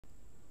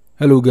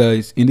Hello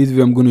guys, in this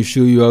video I'm going to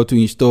show you how to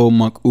install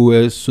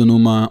macOS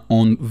Sonoma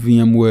on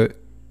VMware.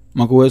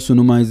 macOS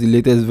Sonoma is the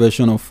latest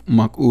version of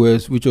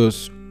macOS which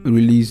was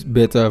released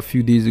beta a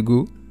few days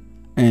ago,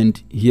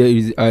 and here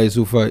is the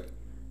ISO file.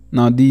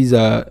 Now these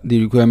are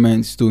the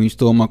requirements to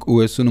install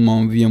macOS Sonoma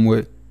on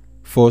VMware.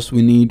 First,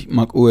 we need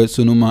macOS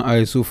Sonoma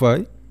ISO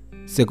file.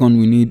 Second,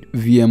 we need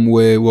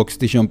VMWare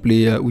Workstation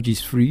Player, which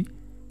is free.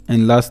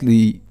 And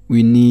lastly,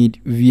 we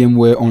need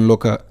VMware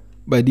Unlocker.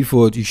 By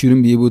default, you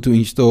shouldn't be able to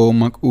install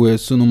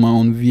macOS Sonoma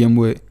on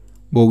VMware,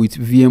 but with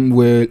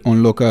VMware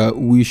Unlocker,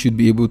 we should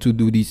be able to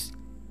do this.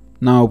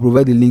 Now, I'll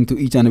provide a link to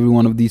each and every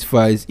one of these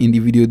files in the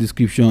video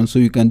description so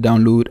you can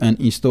download and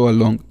install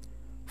along.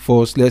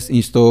 First, let's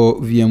install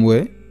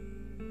VMware.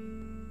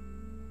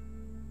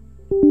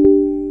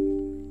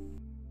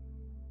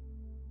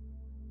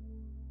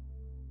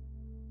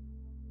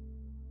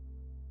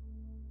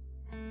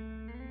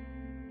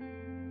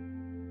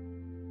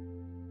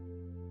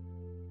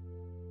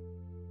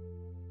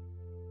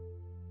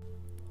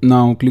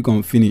 Now click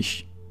on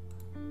finish.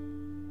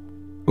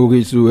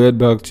 Okay, so head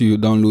back to your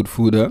download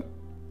folder.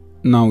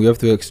 Now we have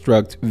to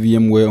extract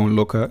VMware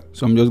Unlocker.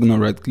 So I'm just gonna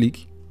right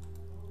click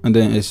and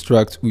then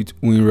extract with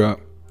WinRAR.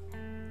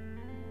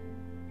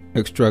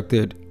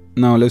 Extracted.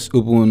 Now let's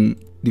open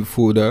the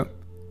folder,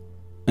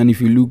 and if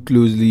you look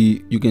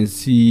closely you can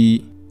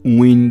see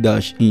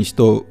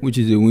win-install, which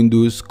is a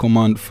Windows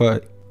command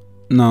file.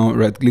 Now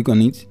right click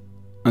on it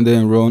and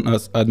then run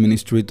as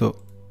administrator.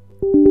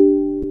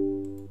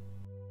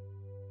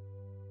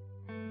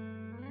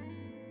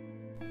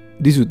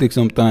 This will take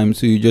some time,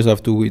 so you just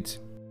have to wait.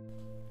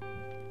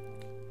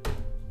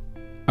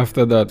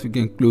 After that, we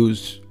can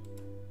close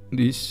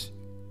this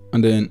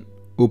and then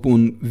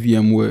open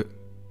VMware.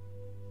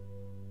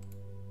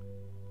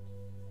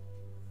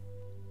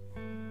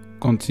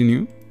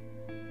 Continue.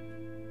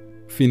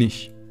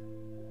 Finish.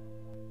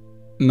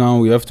 Now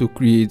we have to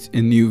create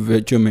a new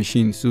virtual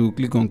machine. So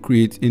click on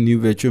create a new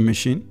virtual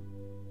machine.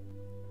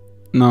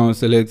 Now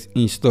select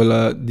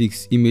installer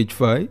disk image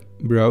file,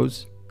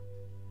 browse.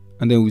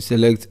 And then we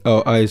select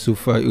our ISO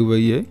file over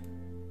here.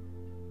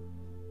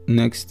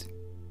 Next,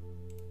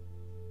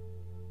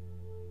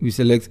 we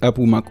select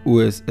Apple Mac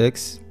OS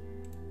X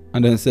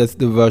and then set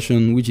the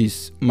version, which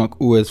is Mac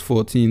OS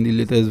 14, the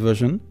latest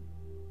version.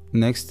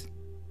 Next,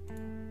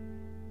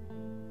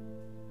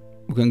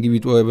 we can give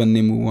it whatever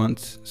name we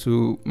want,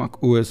 so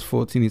Mac OS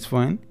 14 is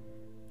fine.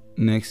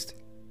 Next,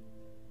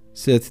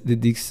 set the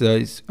disk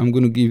size. I'm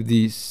going to give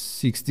this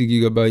 60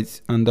 gigabytes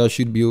and that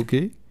should be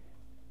okay.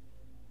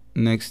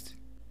 Next,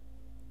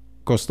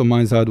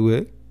 customize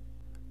hardware,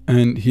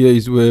 and here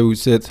is where we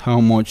set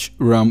how much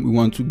RAM we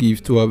want to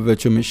give to our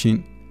virtual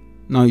machine.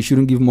 Now you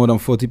shouldn't give more than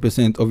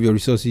 40% of your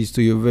resources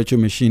to your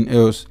virtual machine,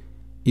 else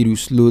it will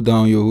slow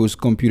down your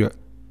host computer.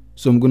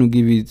 So I'm going to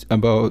give it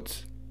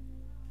about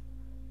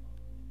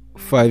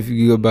 5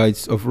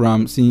 gigabytes of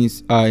RAM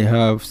since I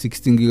have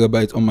 16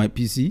 gigabytes on my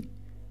PC.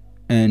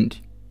 And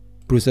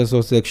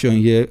processor section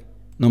here,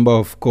 number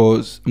of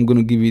cores, I'm going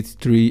to give it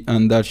 3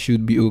 and that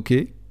should be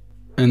okay.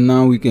 And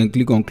now we can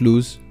click on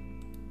close.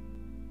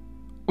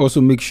 Also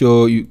make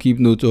sure you keep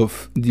note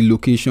of the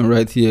location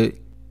right here.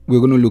 We're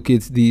going to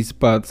locate these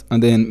parts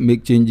and then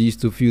make changes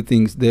to a few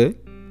things there.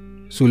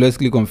 So let's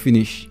click on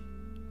finish.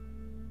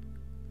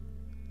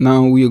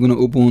 Now we are going to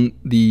open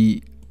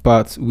the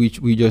part which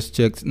we just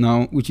checked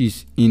now, which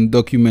is in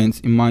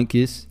documents, in my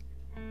case,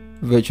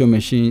 virtual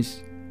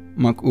machines,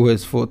 Mac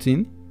OS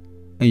 14,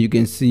 and you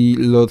can see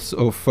lots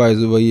of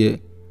files over here.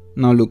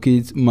 Now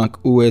locate Mac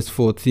OS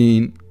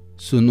 14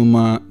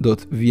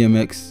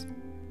 sonoma.vmx.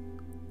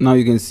 Now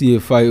you can see a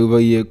file over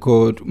here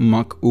called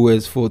Mac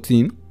OS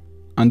 14,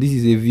 and this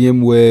is a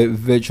VMware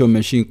virtual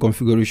machine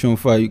configuration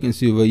file. You can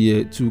see over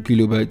here 2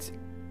 kilobytes.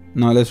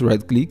 Now let's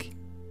right click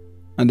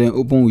and then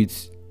open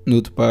with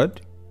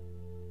Notepad.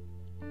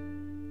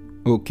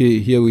 Okay,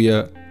 here we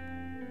are.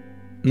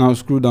 Now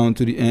scroll down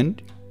to the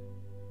end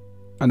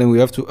and then we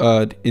have to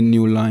add a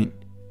new line.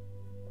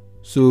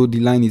 So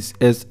the line is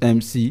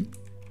SMC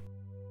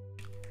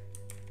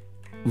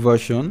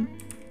version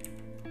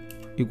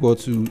equal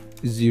to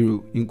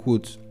 0 in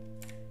quotes,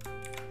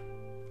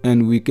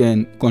 and we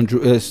can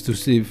Ctrl S to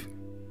save.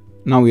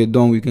 Now we're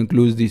done. We can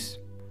close this,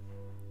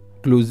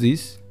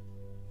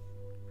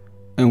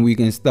 and we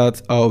can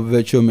start our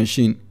virtual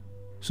machine.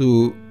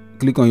 So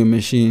click on your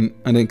machine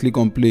and then click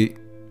on play.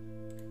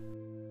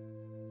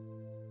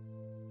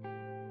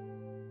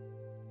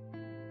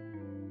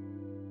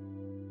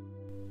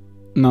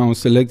 Now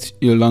select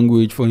your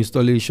language for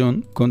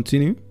installation.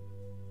 Continue.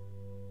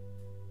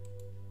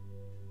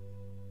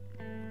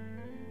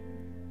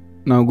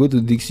 Now go to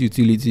disk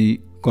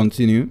utility,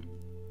 continue,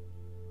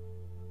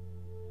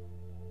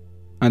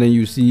 and then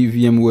you see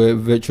VMware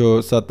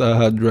virtual SATA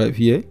hard drive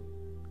here.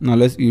 Now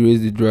let's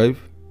erase the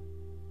drive.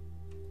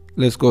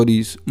 Let's call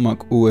this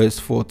Mac OS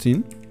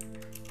 14.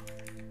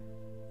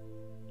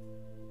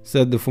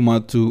 Set the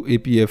format to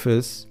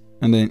APFS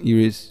and then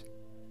erase.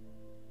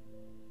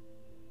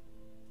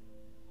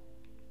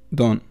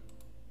 Done.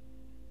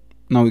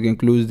 Now we can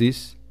close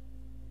this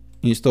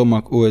install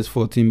macOS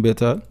 14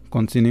 beta.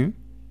 Continue.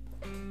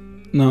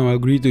 Now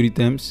agree to the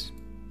terms.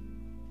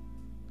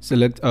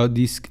 Select our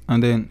disk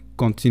and then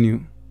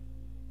continue.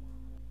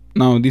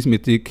 Now this may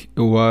take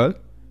a while.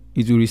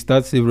 It will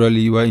restart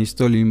severally while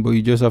installing, but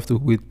you just have to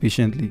wait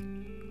patiently.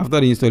 After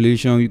the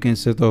installation, you can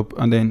set up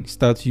and then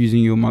start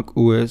using your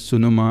macOS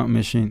Sonoma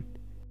machine.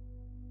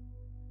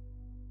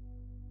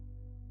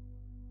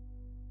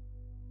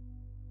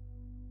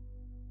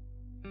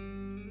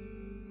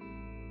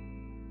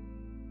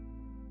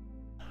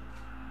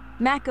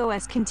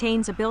 macOS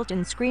contains a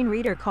built-in screen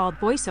reader called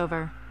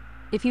VoiceOver.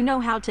 If you know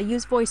how to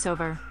use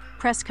VoiceOver,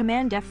 press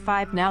Command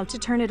F5 now to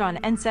turn it on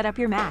and set up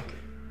your Mac.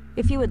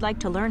 If you would like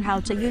to learn how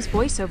to use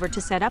VoiceOver to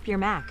set up your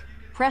Mac,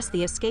 press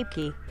the Escape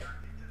key.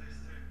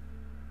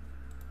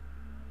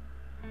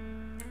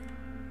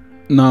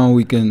 Now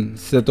we can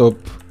set up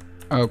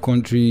our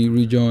country,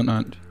 region,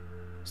 and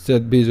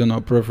set based on our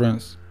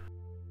preference.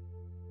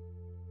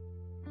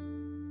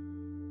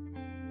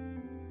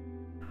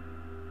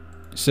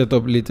 Set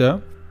up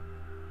later.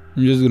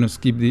 I'm just going to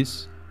skip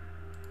this.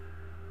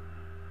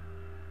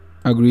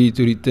 Agree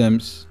to the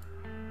terms.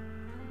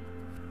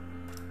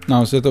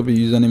 Now set up a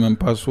username and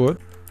password.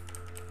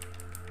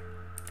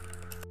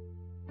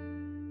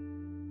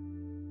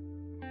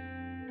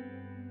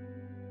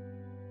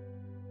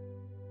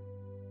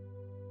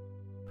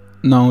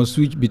 Now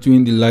switch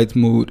between the light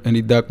mode and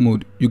the dark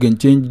mode. You can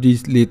change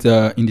this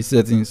later in the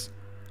settings.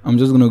 I'm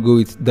just going to go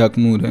with dark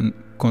mode and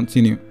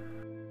continue.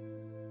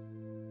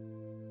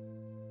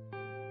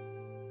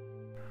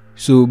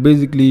 So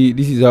basically,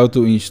 this is how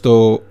to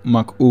install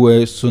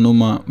macOS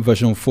Sonoma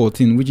version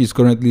 14, which is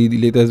currently the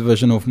latest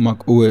version of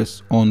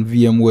macOS on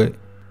VMware.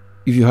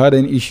 If you had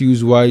any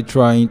issues while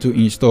trying to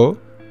install,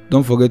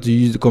 don't forget to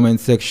use the comment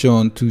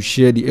section to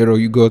share the error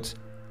you got,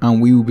 and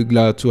we will be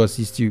glad to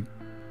assist you.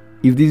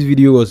 If this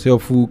video was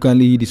helpful,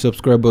 kindly hit the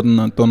subscribe button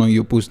and turn on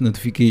your post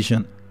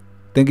notification.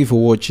 Thank you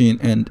for watching,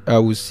 and I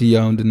will see you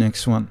on the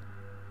next one.